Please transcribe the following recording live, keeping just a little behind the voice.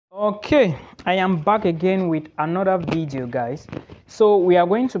Okay, I am back again with another video, guys. So we are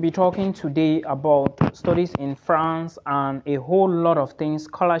going to be talking today about studies in France and a whole lot of things,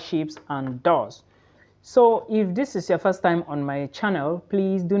 scholarships and DOS. So if this is your first time on my channel,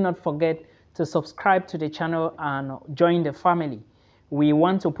 please do not forget to subscribe to the channel and join the family. We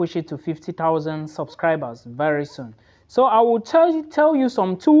want to push it to 50,000 subscribers very soon. So I will tell you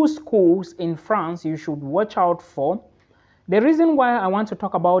some two schools in France you should watch out for. The reason why I want to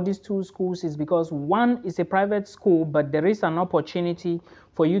talk about these two schools is because one is a private school, but there is an opportunity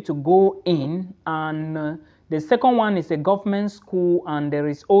for you to go in, and the second one is a government school, and there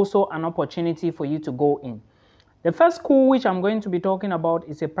is also an opportunity for you to go in. The first school which I'm going to be talking about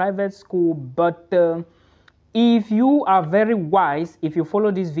is a private school, but if you are very wise, if you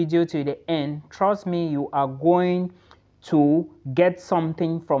follow this video to the end, trust me, you are going to get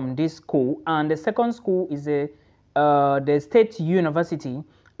something from this school. And the second school is the state university,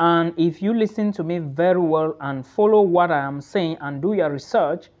 and if you listen to me very well and follow what I am saying and do your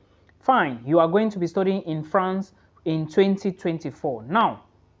research, fine, you are going to be studying in France in 2024. Now,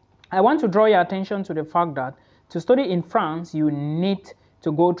 I want to draw your attention to the fact that to study in France, you need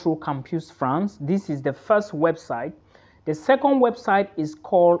to go through Campus France. This is the first website. The second website is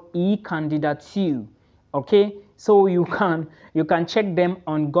called eCandidature. Okay, so you can check them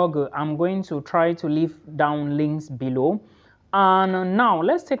on Google. I'm going to try to leave down links below. And now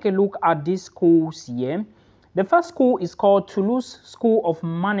let's take a look at these schools here. The first school is called Toulouse School of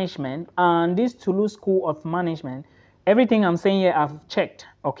Management, and this Toulouse School of Management, everything I'm saying here I've checked.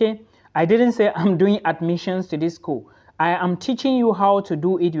 Okay, I didn't say I'm doing admissions to this school. I am teaching you how to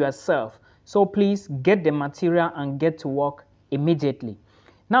do it yourself. So please get the material and get to work immediately.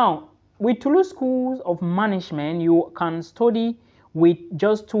 Now, with Toulouse Schools of Management, you can study with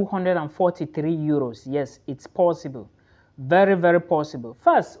just 243 euros. Yes, it's possible. Very, very possible.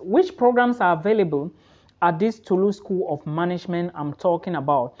 First, which programs are available at this Toulouse School of Management I'm talking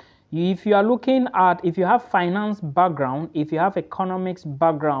about? If you are looking at, if you have finance background, if you have economics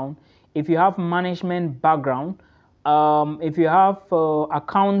background, if you have management background, if you have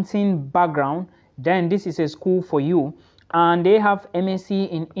accounting background, then this is a school for you. And they have MSc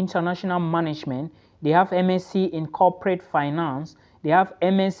in International Management, they have MSc in Corporate Finance, they have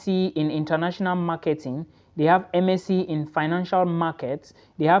MSc in International Marketing, they have MSc in Financial Markets,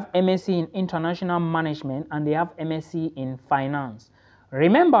 they have MSc in International Management, and they have MSc in Finance.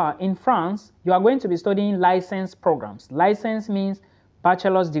 Remember, in France, you are going to be studying license programs. License means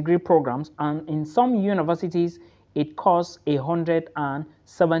bachelor's degree programs, and in some universities, it costs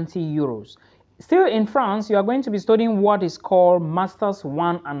 170 euros. Still in France, you are going to be studying what is called Masters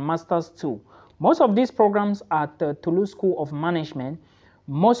 1 and Masters 2. Most of these programs at the Toulouse School of Management,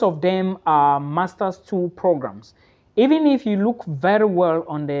 most of them are Masters 2 programs. Even if you look very well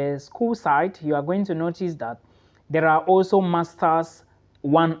on the school site, you are going to notice that there are also Masters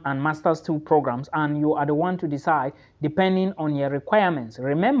 1 and Masters 2 programs, and you are the one to decide depending on your requirements.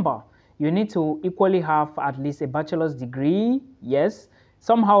 Remember, you need to equally have at least a bachelor's degree, yes,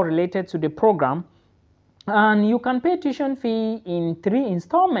 somehow related to the program, and you can pay tuition fee in 3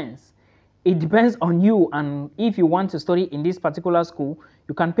 installments. It depends on you, and if you want to study in this particular school,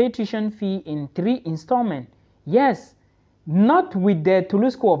 you can pay tuition fee in 3 installments. Yes, not with the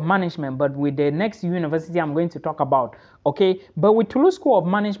Toulouse School of Management, but with the next university I'm going to talk about. Okay, but with Toulouse School of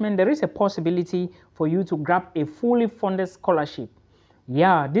Management, there is a possibility for you to grab a fully funded scholarship.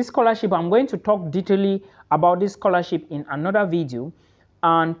 Yeah, this scholarship, I'm going to talk detailedly about this scholarship in another video.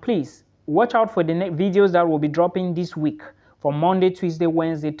 And please watch out for the next videos that will be dropping this week from Monday, Tuesday,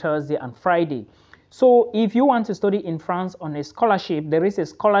 Wednesday, Thursday, and Friday. So if you want to study in France on a scholarship, there is a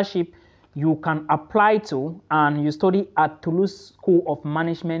scholarship you can apply to, and you study at Toulouse School of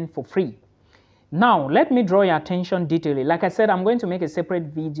Management for free. Now, let me draw your attention detailedly. Like I said, I'm going to make a separate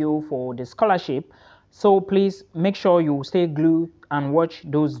video for the scholarship. So please make sure you stay glued and watch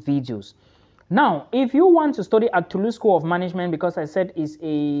those videos. Now, if you want to study at Toulouse School of Management, because I said it's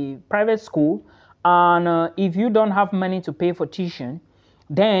a private school, and if you don't have money to pay for tuition,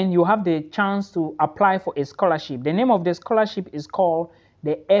 then you have the chance to apply for a scholarship. The name of the scholarship is called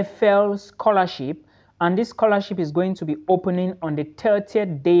the FL Scholarship, and this scholarship is going to be opening on the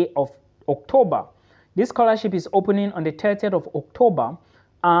 30th day of October. This scholarship is opening on the 30th of October,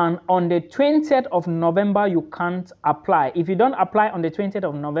 and on the 20th of November, you can't apply. If you don't apply on the 20th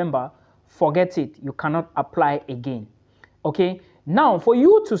of November, forget it, you cannot apply again. Okay, now for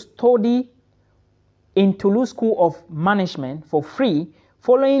you to study in Toulouse School of Management for free,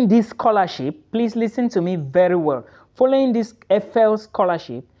 following this scholarship, please listen to me very well. Following this FL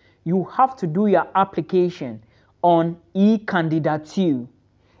scholarship, you have to do your application on eCandidature.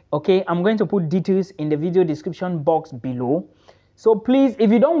 Okay, I'm going to put details in the video description box below. So please, if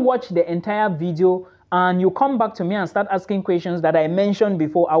you don't watch the entire video and you come back to me and start asking questions that I mentioned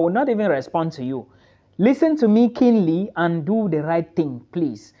before, I will not even respond to you. Listen to me keenly and do the right thing,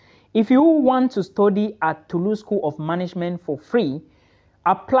 please. If you want to study at Toulouse School of Management for free,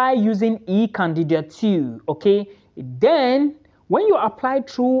 apply using e-candidature, okay? Then, when you apply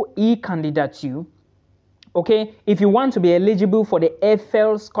through e-candidature, okay, if you want to be eligible for the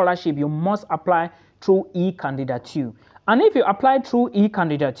EFL scholarship, you must apply through e-candidature. And if you apply through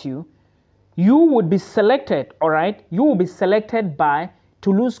e-candidature, you would be selected, all right? You will be selected by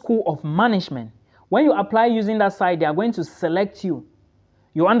Toulouse School of Management. When you apply using that site, they are going to select you.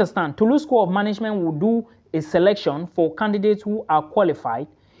 You understand? Toulouse School of Management will do a selection for candidates who are qualified.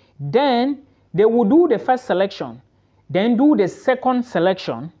 Then they will do the first selection, then do the second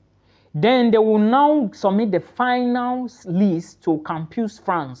selection. Then they will now submit the final list to Campus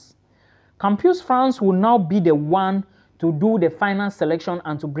France. Campus France will now be the one to do the final selection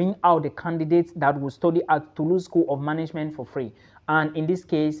and to bring out the candidates that will study at Toulouse School of Management for free. And in this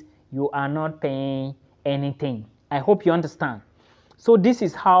case, you are not paying anything. I hope you understand. So this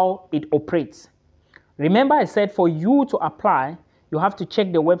is how it operates. Remember I said for you to apply, you have to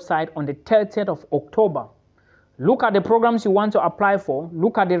check the website on the 30th of October. Look at the programs you want to apply for,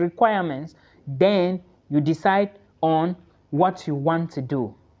 look at the requirements, then you decide on what you want to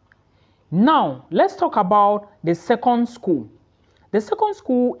do. Now, let's talk about the second school. The second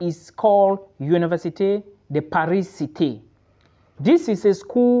school is called Université de Paris-Cité. This is a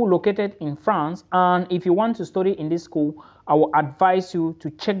school located in France, and if you want to study in this school, I will advise you to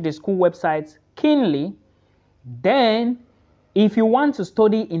check the school websites keenly. Then, if you want to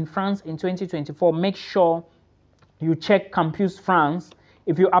study in France in 2024, make sure you check Campus France.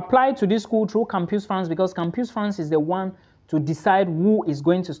 If you apply to this school through Campus France, because Campus France is the one to decide who is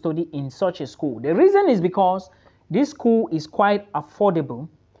going to study in such a school. The reason is because this school is quite affordable.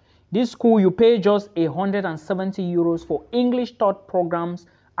 This school, you pay just 170 euros for English taught programs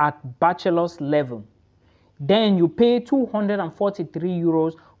at bachelor's level. Then you pay 243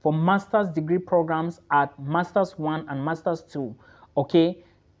 euros for master's degree programs at Masters 1 and Masters 2, okay,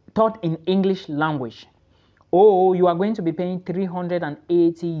 taught in English language. Or you are going to be paying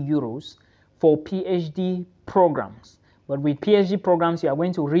 380 euros for PhD programs. But with PhD programs, you are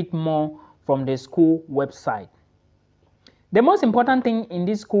going to read more from the school website. The most important thing in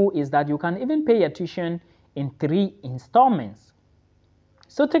this school is that you can even pay your tuition in 3 installments.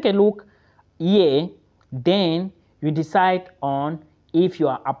 So take a look here, then you decide on if you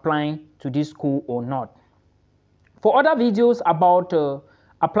are applying to this school or not. For other videos about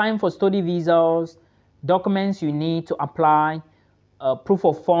applying for study visas, documents you need to apply, proof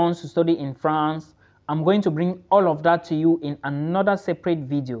of funds to study in France, I'm going to bring all of that to you in another separate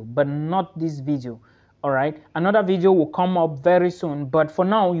video, but not this video. All right, another video will come up very soon, but for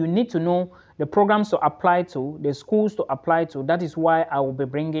now you need to know the programs to apply to, the schools to apply to. That is why I will be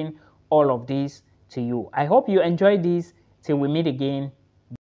bringing all of this to you. I hope you enjoyed this. Till we meet again.